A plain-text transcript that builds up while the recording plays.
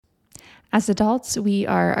As adults, we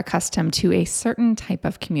are accustomed to a certain type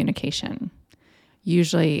of communication.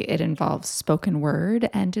 Usually it involves spoken word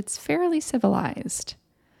and it's fairly civilized.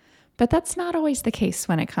 But that's not always the case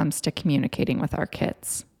when it comes to communicating with our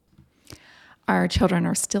kids. Our children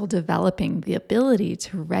are still developing the ability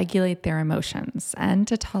to regulate their emotions and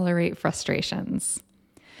to tolerate frustrations.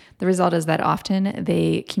 The result is that often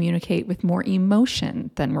they communicate with more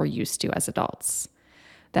emotion than we're used to as adults.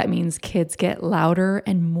 That means kids get louder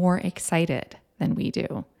and more excited than we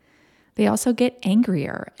do. They also get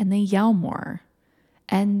angrier and they yell more.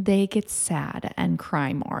 And they get sad and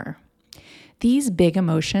cry more. These big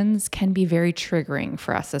emotions can be very triggering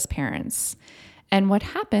for us as parents. And what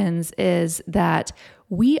happens is that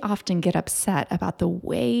we often get upset about the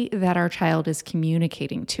way that our child is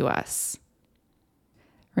communicating to us.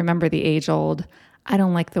 Remember the age-old, "I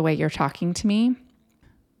don't like the way you're talking to me"?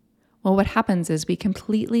 Well, what happens is we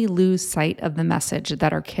completely lose sight of the message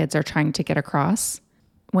that our kids are trying to get across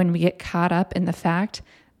when we get caught up in the fact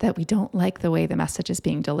that we don't like the way the message is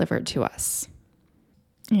being delivered to us.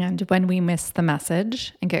 And when we miss the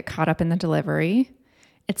message and get caught up in the delivery,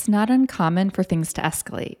 it's not uncommon for things to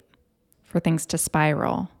escalate, for things to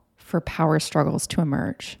spiral, for power struggles to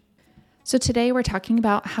emerge. So today we're talking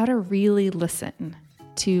about how to really listen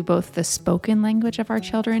to both the spoken language of our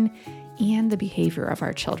children and the behavior of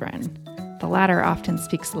our children. The latter often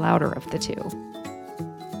speaks louder of the two.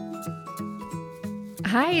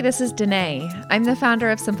 Hi, this is Danae. I'm the founder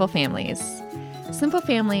of Simple Families. Simple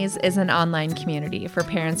Families is an online community for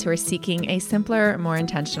parents who are seeking a simpler, more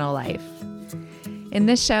intentional life. In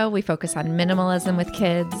this show, we focus on minimalism with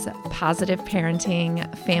kids, positive parenting,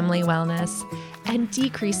 family wellness, and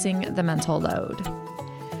decreasing the mental load.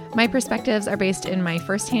 My perspectives are based in my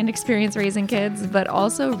firsthand experience raising kids, but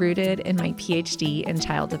also rooted in my PhD in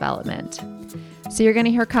child development. So you're going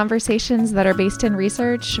to hear conversations that are based in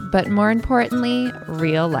research, but more importantly,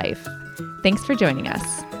 real life. Thanks for joining us.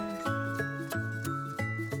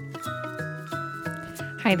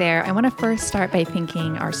 Hi there. I want to first start by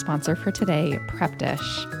thanking our sponsor for today, Prep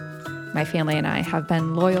Dish. My family and I have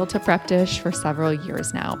been loyal to Prep Dish for several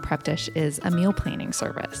years now. Prep Dish is a meal planning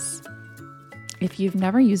service. If you've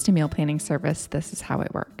never used a meal planning service, this is how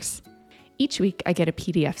it works. Each week, I get a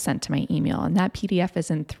PDF sent to my email, and that PDF is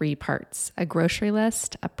in 3 parts: a grocery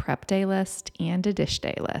list, a prep day list, and a dish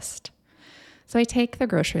day list. So I take the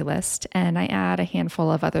grocery list and I add a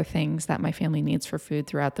handful of other things that my family needs for food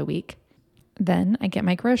throughout the week. Then I get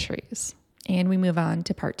my groceries, and we move on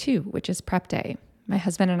to part 2, which is prep day. My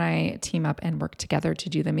husband and I team up and work together to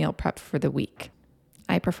do the meal prep for the week.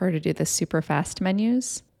 I prefer to do the super fast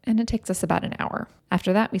menus, and it takes us about an hour.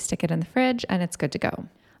 After that, we stick it in the fridge and it's good to go.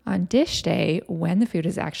 On dish day, when the food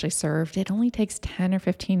is actually served, it only takes 10 or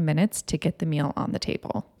 15 minutes to get the meal on the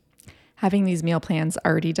table. Having these meal plans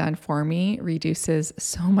already done for me reduces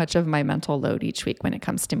so much of my mental load each week when it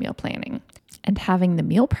comes to meal planning. And having the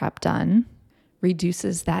meal prep done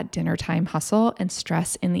reduces that dinner time hustle and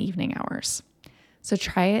stress in the evening hours. So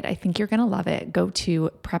try it. I think you're going to love it. Go to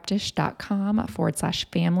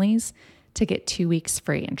prepdish.com/families to get 2 weeks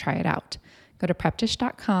free and try it out. Go to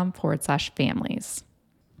prepdish.com/families.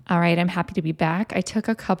 All right, I'm happy to be back. I took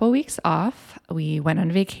a couple weeks off. We went on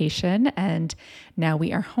vacation and now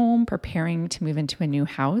we are home preparing to move into a new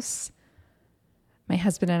house. My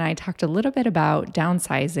husband and I talked a little bit about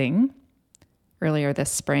downsizing earlier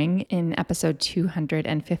this spring in episode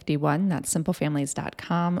 251. That's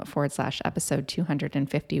simplefamilies.com/episode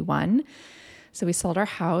 251. So we sold our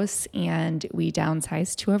house and we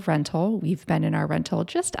downsized to a rental. We've been in our rental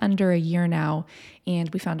just under a year now, and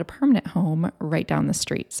we found a permanent home right down the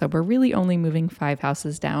street. So we're really only moving 5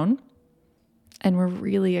 houses down, and we're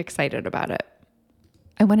really excited about it.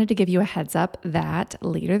 I wanted to give you a heads up that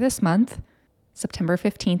later this month, September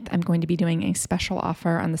 15th, I'm going to be doing a special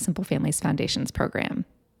offer on the Simple Families Foundations program.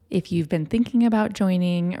 If you've been thinking about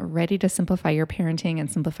joining, ready to simplify your parenting and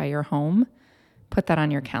simplify your home, put that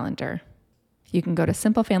on your calendar. You can go to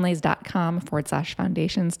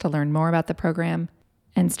simplefamilies.com/foundations to learn more about the program.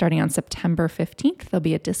 And starting on September 15th, there'll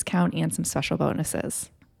be a discount and some special bonuses.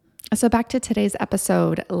 So back to today's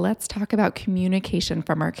episode, let's talk about communication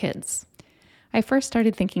from our kids. I first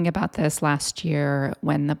started thinking about this last year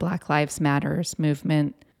when the Black Lives Matters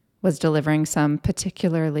movement was delivering some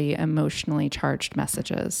particularly emotionally charged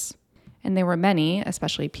messages. And there were many,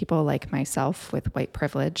 especially people like myself with white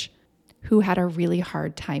privilege, who had a really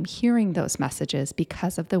hard time hearing those messages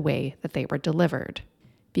because of the way that they were delivered,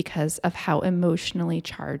 because of how emotionally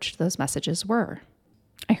charged those messages were.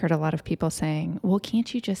 I heard a lot of people saying, well,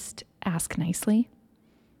 can't you just ask nicely?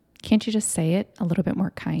 Can't you just say it a little bit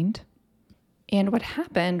more kind? And what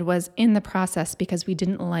happened was, in the process, because we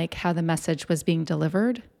didn't like how the message was being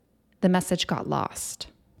delivered, the message got lost.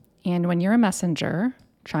 And when you're a messenger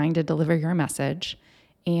trying to deliver your message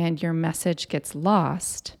and your message gets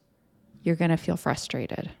lost, you're going to feel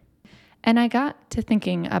frustrated. And I got to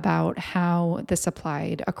thinking about how this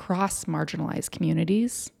applied across marginalized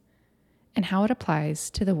communities and how it applies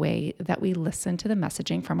to the way that we listen to the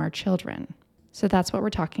messaging from our children. So that's what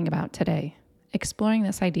we're talking about today, exploring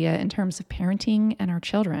this idea in terms of parenting and our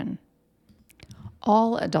children.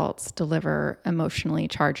 All adults deliver emotionally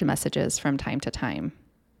charged messages from time to time,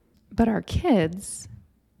 but our kids,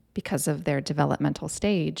 because of their developmental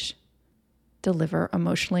stage, deliver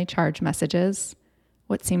emotionally charged messages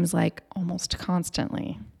what seems like almost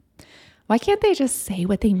constantly. Why can't they just say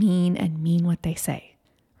what they mean and mean what they say,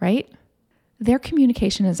 right? Their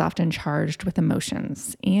communication is often charged with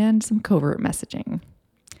emotions and some covert messaging.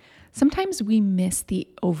 Sometimes we miss the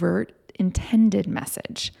overt intended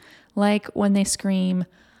message, like when they scream,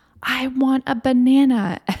 "I want a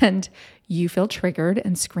banana," and you feel triggered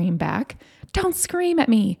and scream back, "Don't scream at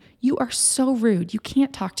me. You are so rude. You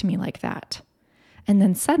can't talk to me like that." And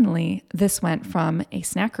then suddenly, this went from a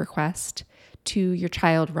snack request to your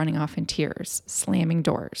child running off in tears, slamming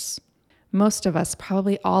doors. Most of us,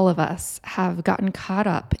 probably all of us, have gotten caught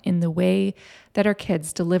up in the way that our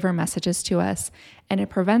kids deliver messages to us, and it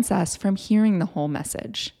prevents us from hearing the whole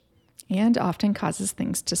message and often causes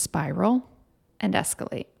things to spiral and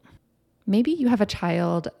escalate. Maybe you have a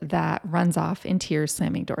child that runs off in tears,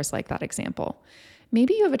 slamming doors like that example.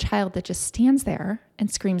 Maybe you have a child that just stands there and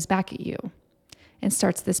screams back at you and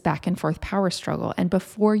starts this back and forth power struggle. And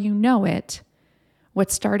before you know it,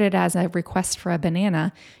 what started as a request for a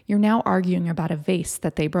banana, you're now arguing about a vase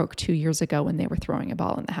that they broke 2 years ago when they were throwing a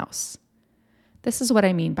ball in the house. This is what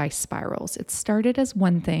I mean by spirals. It started as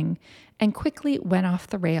one thing and quickly went off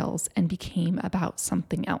the rails and became about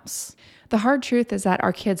something else. The hard truth is that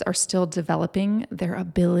our kids are still developing their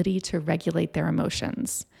ability to regulate their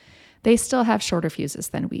emotions. They still have shorter fuses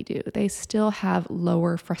than we do. They still have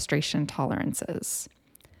lower frustration tolerances.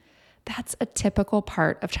 That's a typical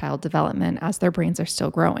part of child development as their brains are still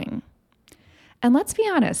growing. And let's be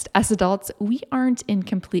honest, as adults, we aren't in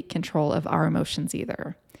complete control of our emotions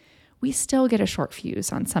either. We still get a short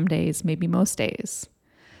fuse on some days, maybe most days.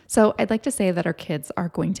 So I'd like to say that our kids are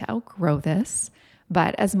going to outgrow this,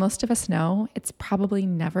 but as most of us know, it's probably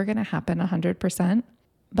never going to happen 100%,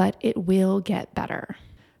 but it will get better.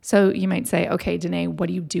 So you might say, okay, Danae, what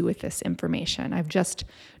do you do with this information? I've just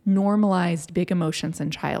normalized big emotions in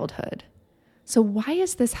childhood. So why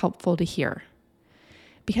is this helpful to hear?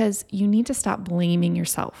 Because you need to stop blaming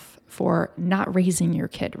yourself for not raising your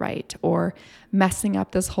kid right or messing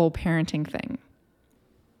up this whole parenting thing.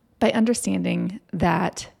 By understanding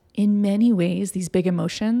that in many ways, these big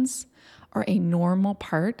emotions are a normal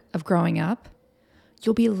part of growing up,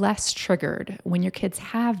 you'll be less triggered when your kids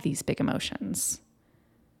have these big emotions.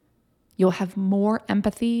 You'll have more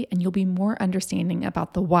empathy and you'll be more understanding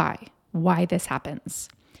about the why this happens.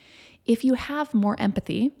 If you have more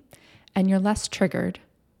empathy and you're less triggered,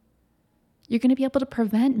 you're going to be able to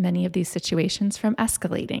prevent many of these situations from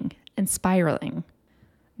escalating and spiraling.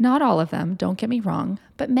 Not all of them, don't get me wrong,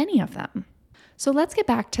 but many of them. So let's get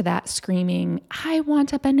back to that screaming, "I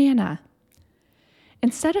want a banana."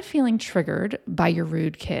 Instead of feeling triggered by your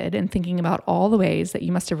rude kid and thinking about all the ways that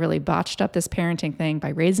you must have really botched up this parenting thing by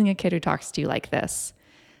raising a kid who talks to you like this,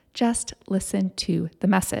 just listen to the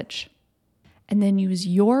message and then use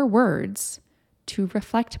your words to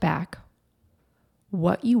reflect back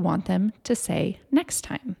what you want them to say next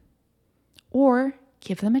time, or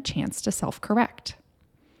give them a chance to self-correct.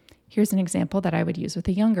 Here's an example that I would use with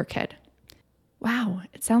a younger kid. "Wow,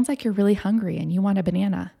 it sounds like you're really hungry and you want a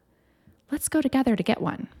banana. Let's go together to get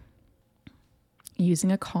one."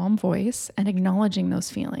 Using a calm voice and acknowledging those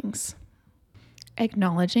feelings.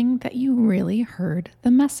 Acknowledging that you really heard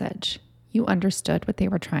the message. You understood what they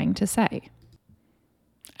were trying to say.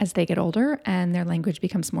 As they get older and their language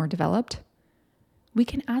becomes more developed, we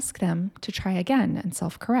can ask them to try again and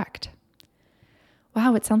self-correct.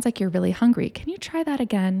 "Wow, it sounds like you're really hungry. Can you try that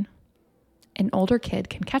again?" An older kid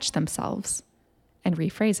can catch themselves and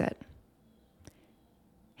rephrase it.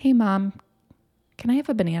 "Hey, Mom, can I have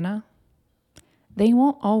a banana?" They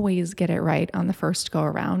won't always get it right on the first go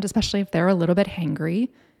around, especially if they're a little bit hangry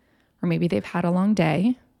or maybe they've had a long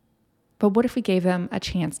day. But what if we gave them a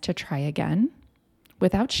chance to try again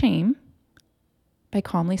without shame by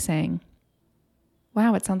calmly saying,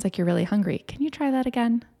 "Wow, it sounds like you're really hungry. Can you try that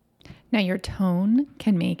again?" Now, your tone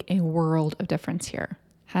can make a world of difference here.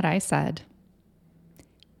 Had I said,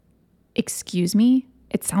 "Excuse me,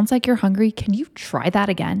 it sounds like you're hungry. Can you try that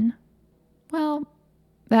again?" well,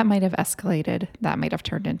 that might have escalated. That might have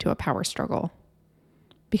turned into a power struggle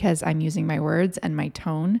because I'm using my words and my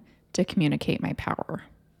tone to communicate my power.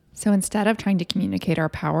 So instead of trying to communicate our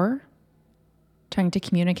power, trying to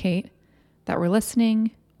communicate that we're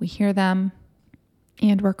listening, we hear them,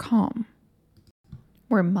 and we're calm.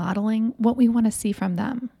 We're modeling what we want to see from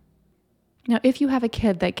them. Now, if you have a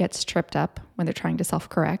kid that gets tripped up when they're trying to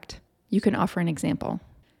self-correct, you can offer an example.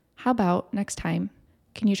 How about next time,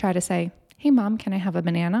 can you try to say, "Hey mom, can I have a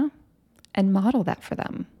banana?" And model that for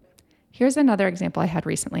them. Here's another example I had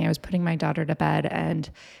recently. I was putting my daughter to bed and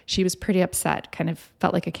she was pretty upset, kind of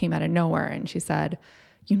felt like it came out of nowhere. And she said,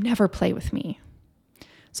 "You never play with me."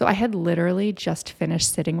 So I had literally just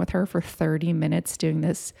finished sitting with her for 30 minutes doing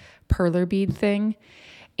this perler bead thing.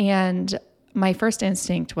 And my first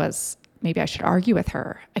instinct was, maybe I should argue with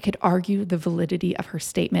her. I could argue the validity of her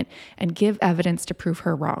statement and give evidence to prove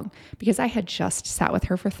her wrong because I had just sat with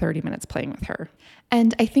her for 30 minutes playing with her.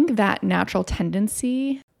 And I think that natural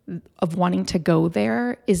tendency of wanting to go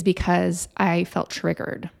there is because I felt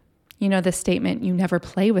triggered. You know, the statement, "You never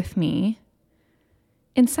play with me,"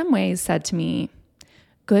 in some ways said to me,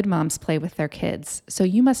 good moms play with their kids, so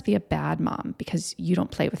you must be a bad mom because you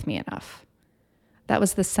don't play with me enough. That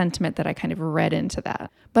was the sentiment that I kind of read into that.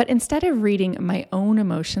 But instead of reading my own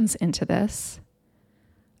emotions into this,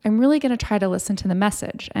 I'm really going to try to listen to the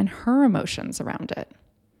message and her emotions around it.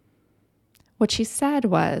 What she said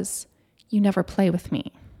was, "You never play with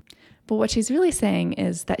me." But what she's really saying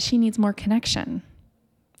is that she needs more connection.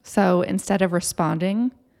 So instead of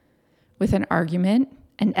responding with an argument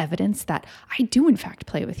and evidence that I do in fact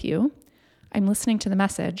play with you, I'm listening to the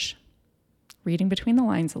message, reading between the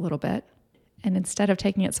lines a little bit, and instead of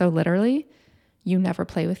taking it so literally, "You never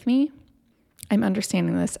play with me," I'm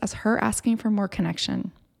understanding this as her asking for more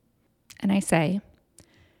connection. And I say,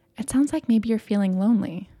 "It sounds like maybe you're feeling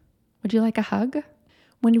lonely. Would you like a hug?"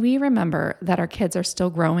 When we remember that our kids are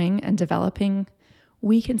still growing and developing,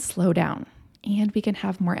 we can slow down and we can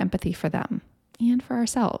have more empathy for them and for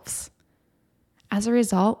ourselves. As a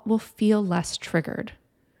result, we'll feel less triggered.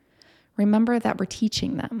 Remember that we're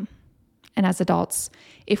teaching them. And as adults,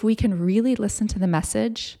 if we can really listen to the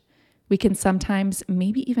message, we can sometimes,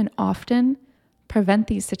 maybe even often, prevent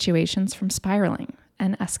these situations from spiraling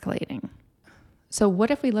and escalating. So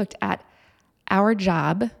what if we looked at our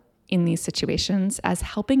job in these situations as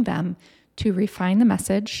helping them to refine the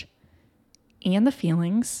message and the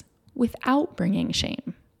feelings without bringing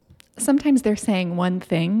shame? Sometimes they're saying one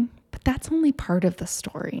thing, but that's only part of the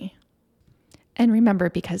story. And remember,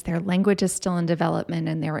 because their language is still in development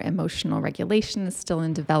and their emotional regulation is still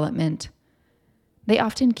in development, they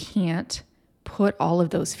often can't put all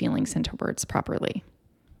of those feelings into words properly.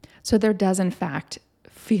 So there does, in fact,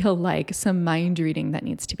 feel like some mind reading that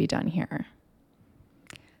needs to be done here.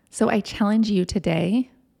 So I challenge you today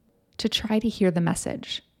to try to hear the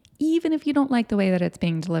message, even if you don't like the way that it's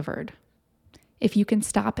being delivered. If you can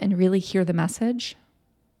stop and really hear the message,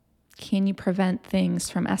 can you prevent things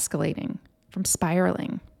from escalating, from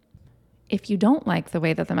spiraling? If you don't like the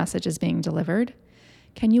way that the message is being delivered,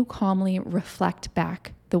 can you calmly reflect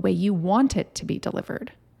back the way you want it to be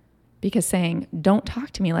delivered? Because saying, "Don't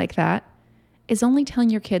talk to me like that," is only telling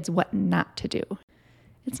your kids what not to do.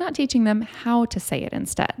 It's not teaching them how to say it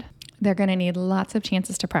instead. They're going to need lots of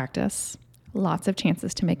chances to practice, lots of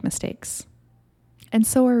chances to make mistakes. And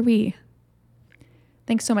so are we.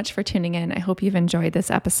 Thanks so much for tuning in. I hope you've enjoyed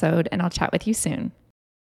this episode, and I'll chat with you soon.